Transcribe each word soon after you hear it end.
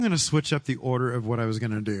I'm going to switch up the order of what I was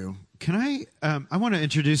going to do. Can I want to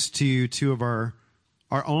introduce to you two of our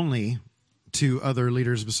only two other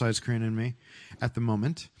leaders besides Corinne and me at the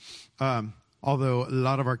moment. Although a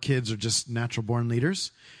lot of our kids are just natural born leaders.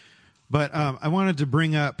 But I wanted to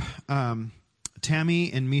bring up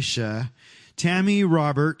Tammy and Misha. Tammy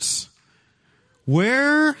Roberts,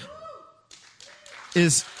 where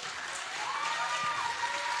is...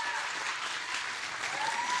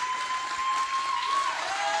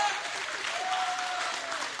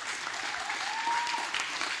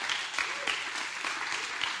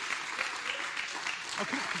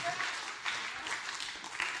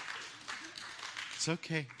 It's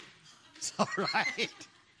okay. It's all right.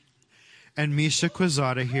 And Misha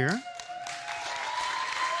Quezada here.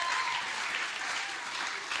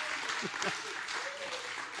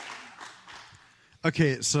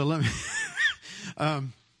 Okay, so let me...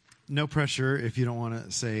 no pressure if you don't want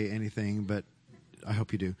to say anything, but I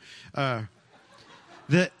hope you do.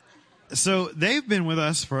 So they've been with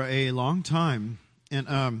us for a long time,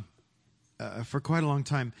 and for quite a long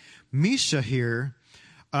time. Misha here...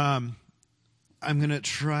 I'm going to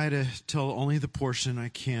try to tell only the portion I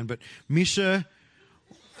can, but Misha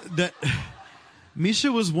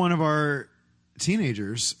was one of our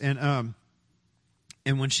teenagers, and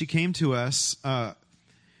when she came to us,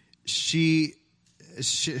 she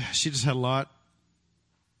just had a lot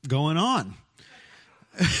going on.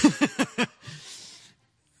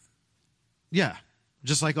 Yeah,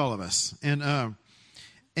 just like all of us, and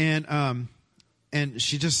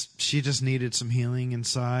she just needed some healing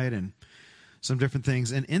inside and some different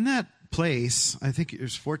things. And in that place, I think it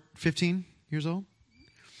was 15 years old.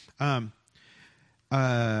 God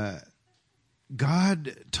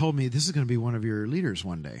told me, this is going to be one of your leaders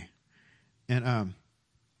one day. And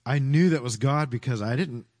I knew that was God because I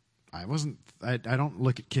don't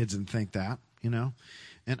look at kids and think that, you know.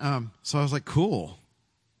 And so I was like, cool.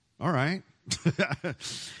 All right.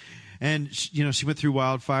 And, she went through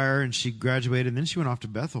Wildfire and she graduated. And then she went off to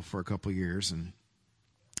Bethel for a couple years and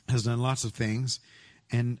has done lots of things,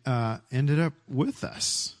 and ended up with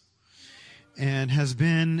us, and has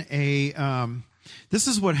been this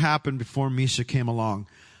is what happened before Misha came along.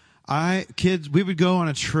 We would go on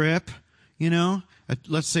a trip,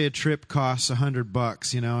 let's say a trip costs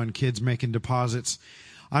 $100, and kids making deposits.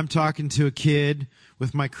 I'm talking to a kid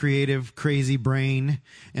with my creative, crazy brain,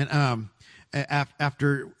 and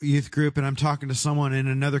after youth group, and I'm talking to someone, and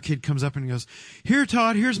another kid comes up and goes, "Here,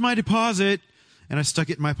 Todd, here's my deposit." And I stuck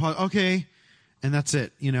it in my pocket. Okay. And that's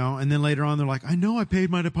it, And then later on, they're like, "I know I paid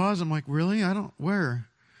my deposit." I'm like, "Really? Where?"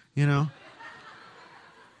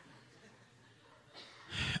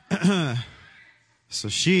 So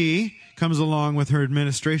she comes along with her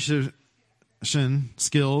administration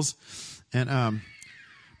skills and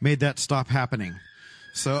made that stop happening.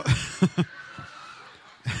 So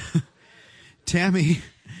Tammy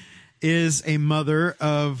is a mother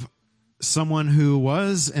of someone who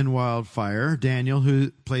was in Wildfire, Daniel,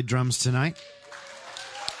 who played drums tonight.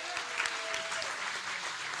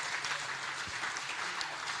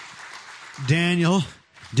 Daniel's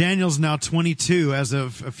now 22 as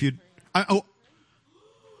of a few...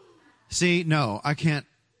 See, no, I can't...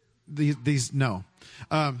 These no.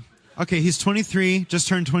 Okay, he's 23, just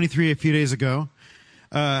turned 23 a few days ago.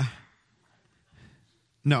 No,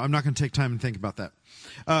 I'm not going to take time and think about that.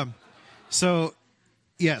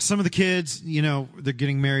 Yeah, some of the kids, they're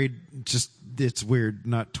getting married. It's weird.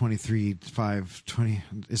 Not 23, 5, 20.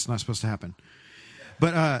 It's not supposed to happen.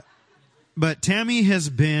 But Tammy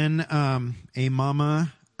has been a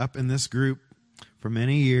mama up in this group for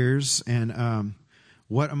many years, and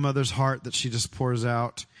what a mother's heart that she just pours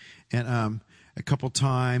out. And a couple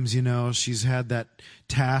times, she's had that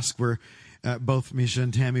task where both Misha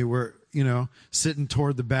and Tammy were, sitting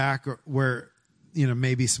toward the back where,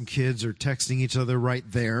 maybe some kids are texting each other right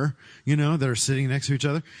there, that are sitting next to each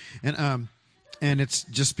other. And it's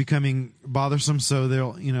just becoming bothersome. So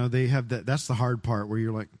they'll, they have that's the hard part where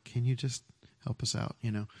you're like, can you just help us out,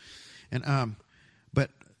 And, but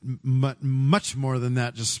much more than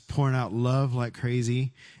that, just pouring out love like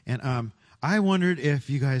crazy. And, I wondered if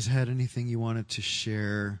you guys had anything you wanted to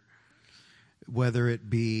share, whether it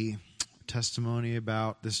be testimony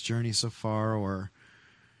about this journey so far or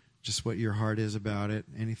just what your heart is about it.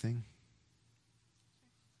 Anything?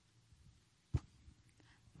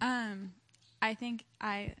 I think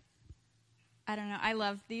I don't know. I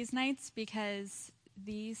love these nights because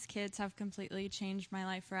these kids have completely changed my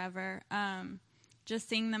life forever. Just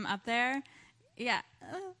seeing them up there. Yeah.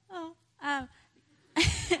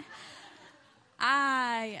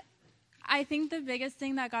 I I think the biggest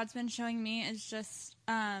thing that God's been showing me is just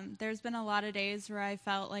there's been a lot of days where I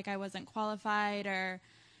felt like I wasn't qualified, or,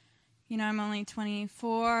 I'm only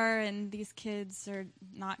 24 and these kids are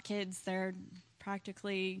not kids. They're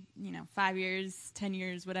practically, 5 years, 10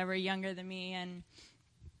 years, whatever, younger than me. And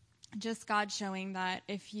just God showing that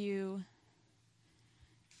if you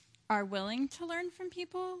are willing to learn from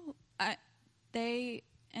people, they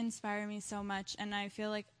inspire me so much. And I feel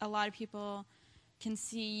like a lot of people can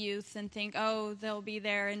see youth and think, oh, they'll be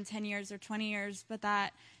there in 10 years or 20 years, but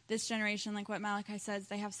that this generation, like what Malachi says,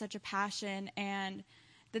 they have such a passion, and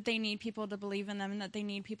that they need people to believe in them, and that they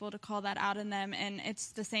need people to call that out in them. And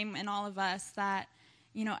it's the same in all of us, that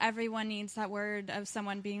everyone needs that word of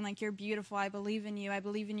someone being like, you're beautiful, I believe in you, I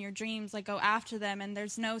believe in your dreams, like, go after them. And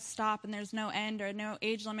there's no stop, and there's no end or no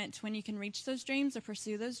age limit to when you can reach those dreams or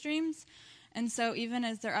pursue those dreams. And so even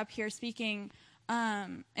as they're up here speaking,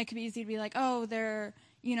 it could be easy to be like, oh, they're,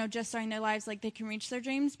 just starting their lives, like they can reach their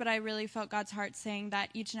dreams. But I really felt God's heart saying that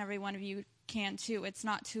each and every one of you can too. It's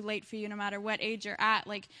not too late for you, no matter what age you're at.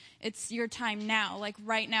 Like, it's your time now, like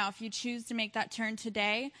right now. If you choose to make that turn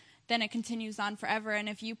today, then it continues on forever. And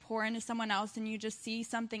if you pour into someone else and you just see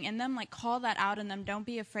something in them, like, call that out in them. Don't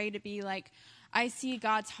be afraid to be like, I see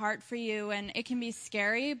God's heart for you. And it can be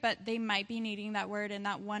scary, but they might be needing that word, and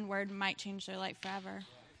that one word might change their life forever.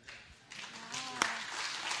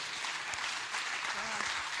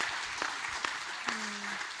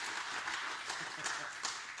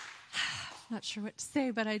 Not sure what to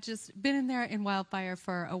say, but I just been in there in Wildfire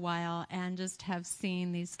for a while and just have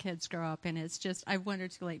seen these kids grow up. And it's just, I've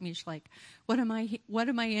wondered to like Misha, like, what am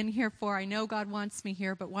I in here for? I know God wants me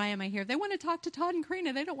here, but why am I here? They want to talk to Todd and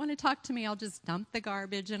Karina. They don't want to talk to me. I'll just dump the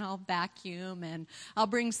garbage and I'll vacuum and I'll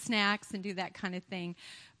bring snacks and do that kind of thing.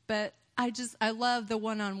 But I love the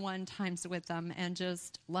one-on-one times with them and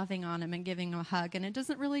just loving on them and giving them a hug. And it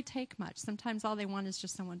doesn't really take much. Sometimes all they want is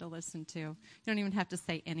just someone to listen to. You don't even have to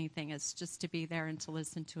say anything. It's just to be there and to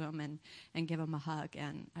listen to them and give them a hug.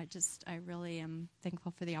 And I really am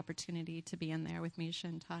thankful for the opportunity to be in there with Misha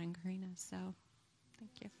and Todd and Karina. So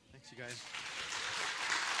thank you. Thanks, you guys.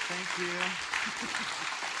 Thank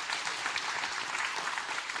you.